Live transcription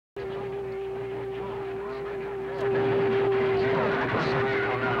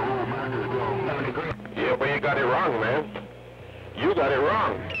it wrong, man. You got it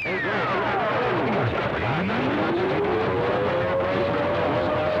wrong.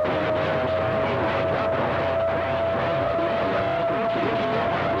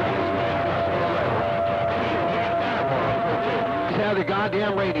 Have the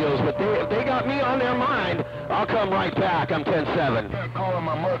goddamn radios, but if they got me on their mind, I'll come right back. I'm 10-7. Calling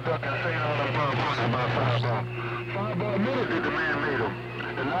my mud duck and saying all them bugs about $5. $5 minutes did the man made them.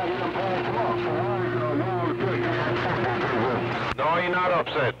 And now he's done playing tomorrow. So no, he's not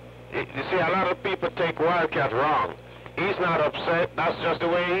upset. You see, a lot of people take Wildcat wrong. He's not upset. That's just the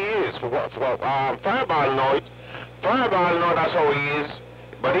way he is. Fireball know it. Fireball know that's how he is.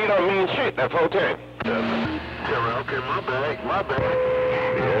 But he don't mean shit. That's okay. Yeah, okay, my bad. Yeah,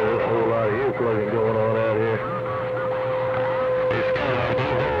 there's a whole lot of ear plugging going on out here. It's kind of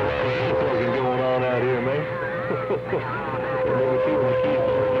ear plugging going on out here, man.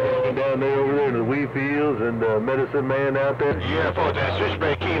 Down there over there in the wheat fields and medicine man out there. Yeah, folks, that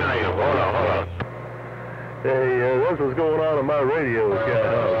switchback keen on you. Hold on. Hey, that's what's going on my radio. It's got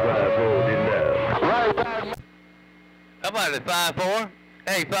on 5-4, didn't I? Right back. How about it, 5-4?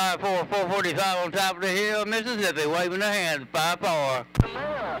 Hey, 5-4, 445 on top of the hill, Mississippi, waving their hands, 5-4.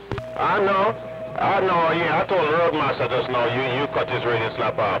 I know, yeah, I told the roadmaster just now, you cut this radio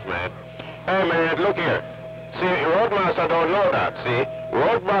slap off, man. Hey, man, look here. See, roadmaster don't know that, see?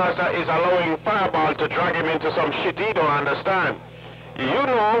 Roadmaster is allowing Fireball to drag him into some shit he don't understand. You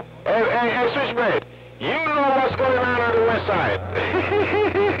know, hey, Switchblade, you know what's going on the west side.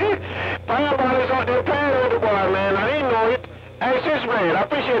 Fireball is out there playing with the boy, man, I didn't know it. Hey, Switchblade, I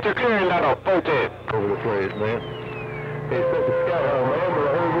appreciate you clearing that up. Potato. Over the place, man. Hey, set the scout on, man, but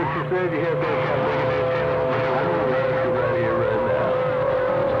I heard what you said. You have that kind of bringing that shit on, man. I know the answer right here, right now.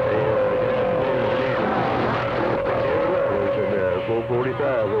 Hey,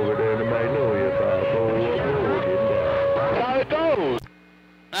 445 over there in the Magnolia, 5-4, how it goes?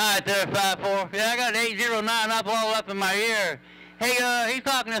 All right, there, 5-4. Yeah, I got 809 up all up in my ear. Hey, he's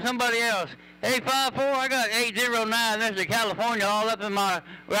talking to somebody else. Hey, 5-4, I got 809, Mr. California, all up in my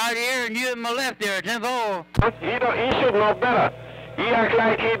right ear, and you in my left ear, 10-4. He should know better. He act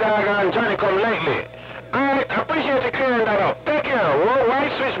like he doggone Johnny come lately. Alright, I appreciate you clearing that up. Take care.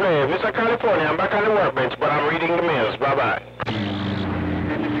 Worldwide Switchblade, Mr. California. I'm back on the workbench, but I'm reading the mails. Bye-bye.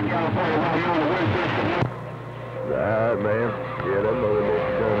 Alright, man. Yeah, that mother looks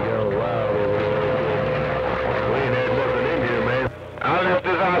gone wild over there. We ain't had nothing in here, man. I left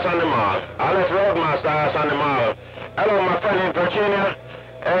his house on the mall. I left Roadmaster house on the mall. Hello, my friend in Virginia.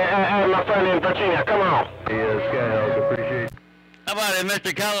 Hey, my friend in Virginia, come on. Yeah, Skyhouse, appreciate it. How about it,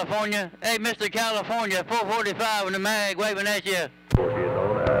 Mr. California? Hey, Mr. California, 445 in the mag, waving at you.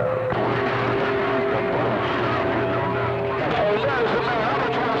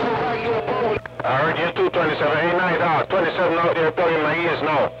 I heard you too, 27. Hey, Night Hawk, 27 out there plugging my ears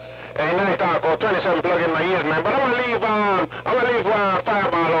now. Hey, Night Hawk, 27 plugging my ears, man. But I'm gonna leave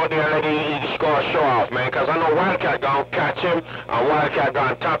Fireball out there and let he score a show off, man, because I know Wildcat gonna catch him and Wildcat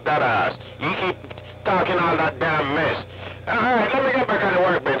gonna top that ass. You keep talking all that damn mess. All right, let me get back on the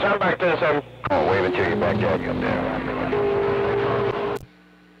workbench. I'm back to 7. Oh, wait until you back there. Come down.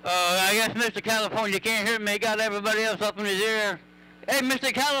 I guess Mr. California can't hear me. Got everybody else up in his ear. Hey,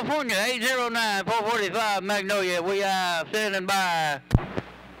 Mr. California, 809, 445 Magnolia. We are standing by.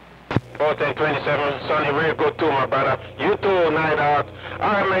 1427, Sonny, real good too, my brother. You too, Night Hawk.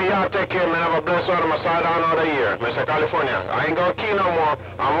 All right, man, y'all take care, man. Have a blessed one on my side on another year. Mr. California, I ain't gonna key no more.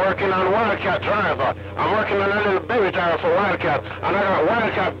 I'm working on Wildcat driver. I'm working on a little baby driver for Wildcat. And I got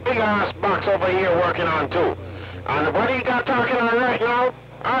Wildcat big-ass box over here working on too. And what he got talking on right now,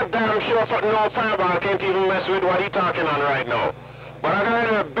 I'm damn sure no Fireball can't even mess with what he talking on right now. But I got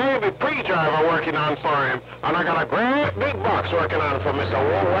a baby pre-driver working on for him, and I got a great big box working on for Mr.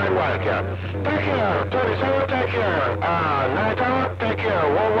 Worldwide Wildcat. Take care, 27, take care. Night Hawk, take care.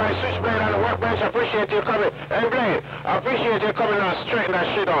 Worldwide Switchblade on the workbench, I appreciate you coming. Hey, Blade, I appreciate you coming and straighten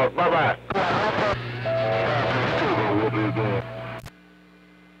that shit out. Bye-bye.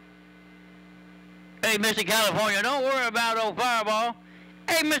 Hey, Mr. California, don't worry about old Fireball.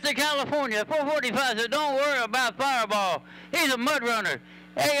 Hey, Mr. California, 445 said, don't worry about Fireball. He's a mud runner.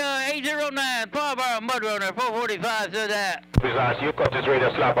 Hey, 809, Fireball mud runner, 445 said that. Besides, you cut this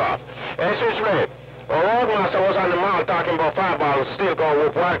radio slap off. Hey, Switchblade, Roadmaster was on the mall talking about Fireball still going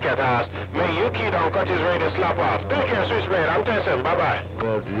with Wildcat house. May you keep on cut his radio slap off. Take care, Switchblade. I'm testing. Bye-bye.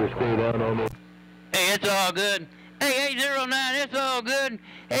 Well, you just stay down on me. Hey, it's all good. Hey, 809, it's all good.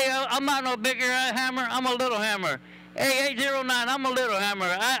 Hey, I'm not no bigger hammer. I'm a little hammer. Hey, 809, I'm a little hammer.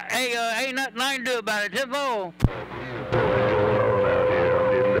 Ain't nothing I can do about it. 10-4.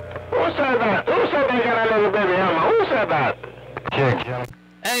 Who said that? Who said they got a little baby hammer? Who said that? Check.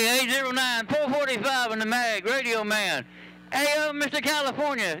 Hey, 809, 445 in the mag, radio man. Hey, Mr.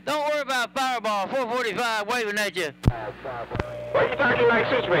 California, don't worry about Fireball, 445 waving at you. Why you talking like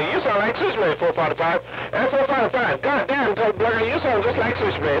Switchblade? You sound like Switchblade, 445. And 445, goddamn, Cold Blugger, you sound just like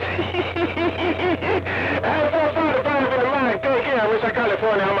Switchblade. And 445 in the mag, take care, Mr.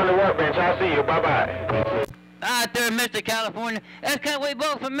 California, I'm on the workbench, I'll see you, bye-bye. Out there, Mr. California. That's because we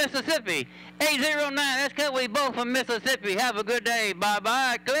both from Mississippi. 809, that's because we both from Mississippi. Have a good day.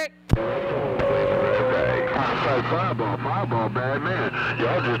 Bye-bye. Click. Fireball, bad man.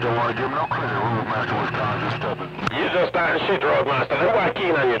 Y'all just don't want to give him no credit. Roadmaster was kind of stubborn. You just starting shit, Roadmaster. They weren't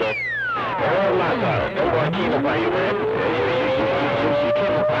keen on you, though. Roadmaster, they weren't keen on you, man. You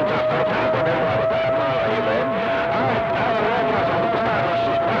came up on top of time, but they weren't a bad man on you, man.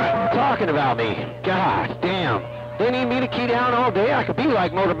 Talking about me. God damn. They need me to key down all day. I could be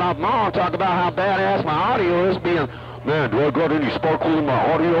like Motormouth Ma and talk about how badass my audio is being... Man, do I got any sparkle in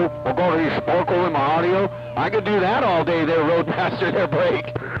my audio? I got any sparkle in my audio? I could do that all day there, Roadmaster, their break.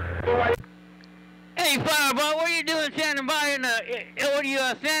 Hey, Fireball, what are you doing standing by in the... What are you,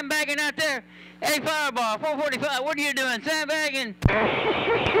 sandbagging out there? Hey, Fireball, 445, what are you doing, sandbagging? Hey,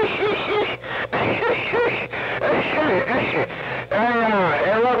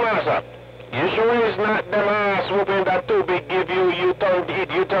 Roadmaster. You sure it's not them ass whooping that too big give you, you turn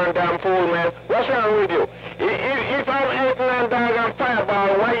damn fool, man? What's wrong with you? If I'm 809 dog on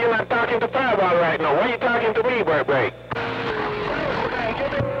Fireball, why you not talking to Fireball right now? Why you talking to me, Break? I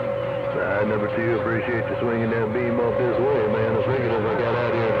never too appreciate you swinging that beam up this way, man. As regular as I got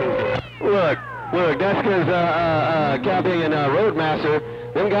out here. Look, that's because, Cappy and Roadmaster,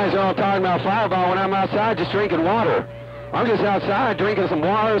 them guys are all talking about Fireball when I'm outside just drinking water. I'm just outside drinking some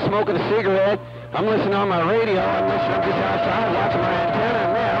water, smoking a cigarette. I'm listening on my radio. I'm just outside watching my antenna.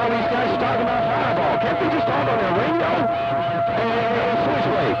 And man, all these guys are talking about Fireball. Can't they just talk on their radio? Hey,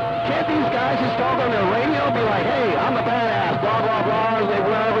 Switchblade. Can't these guys just talk on their radio and be like, hey, I'm a badass, blah, blah, blah,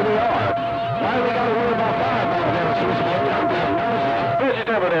 wherever they are? Why do they got to worry about Fireball there, Switchblade? I'm being nosy.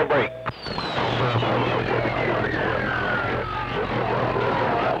 Vegetable there, Break.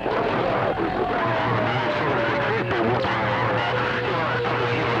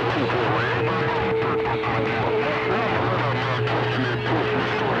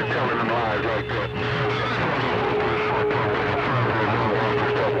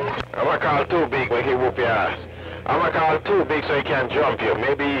 I'm gonna call too big when he whoop your ass. I'm gonna call too big so he can't jump you.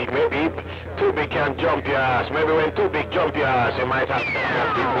 Maybe too big can't jump your ass. Maybe when too big jump your ass, you might have to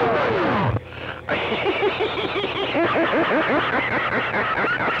have people.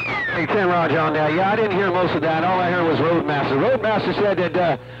 Hey, Tim Raj on that. Yeah, I didn't hear most of that. All I heard was Roadmaster. Roadmaster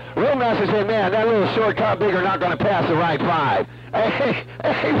said, man, that little shortcut bigger not going to pass the right 5. Hey,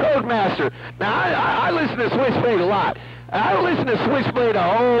 Roadmaster. Now, I listen to Switchblade a lot. I listen to Switchblade a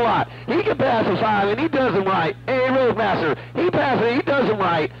whole lot. He can pass a 5, and he does them right. Hey, Roadmaster, he passes it, he does them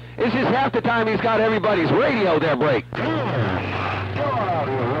right. It's just half the time he's got everybody's radio there, Break.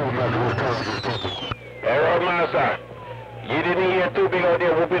 Hey, Roadmaster, you didn't hear too big out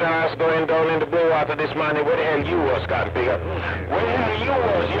there whooping ass going down in the blue water this morning. Where the hell you was, Scott Bigger? Where the hell you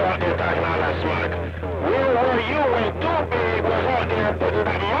was? You out there talking all that smack. Where were you when too big was out there putting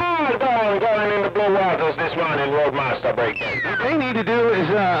that mall down going in the blue waters this morning, Roadmaster Break? What they need to do is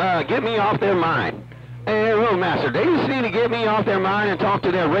get me off their mind. Hey, Roadmaster, they just need to get me off their mind and talk to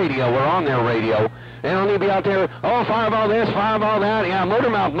their radio. We're on their radio. They don't need to be out there, oh, Fireball this, Fireball that. Yeah,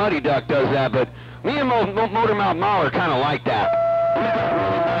 Motormouth Muddy Duck does that, but me and Motormouth Ma are kind of like that.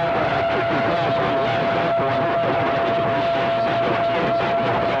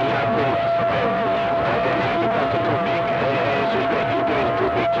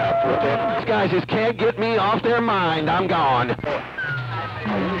 These guys just can't get me off their mind. I'm gone.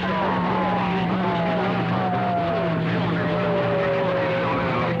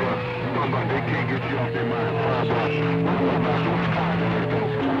 They can't get you off their mind.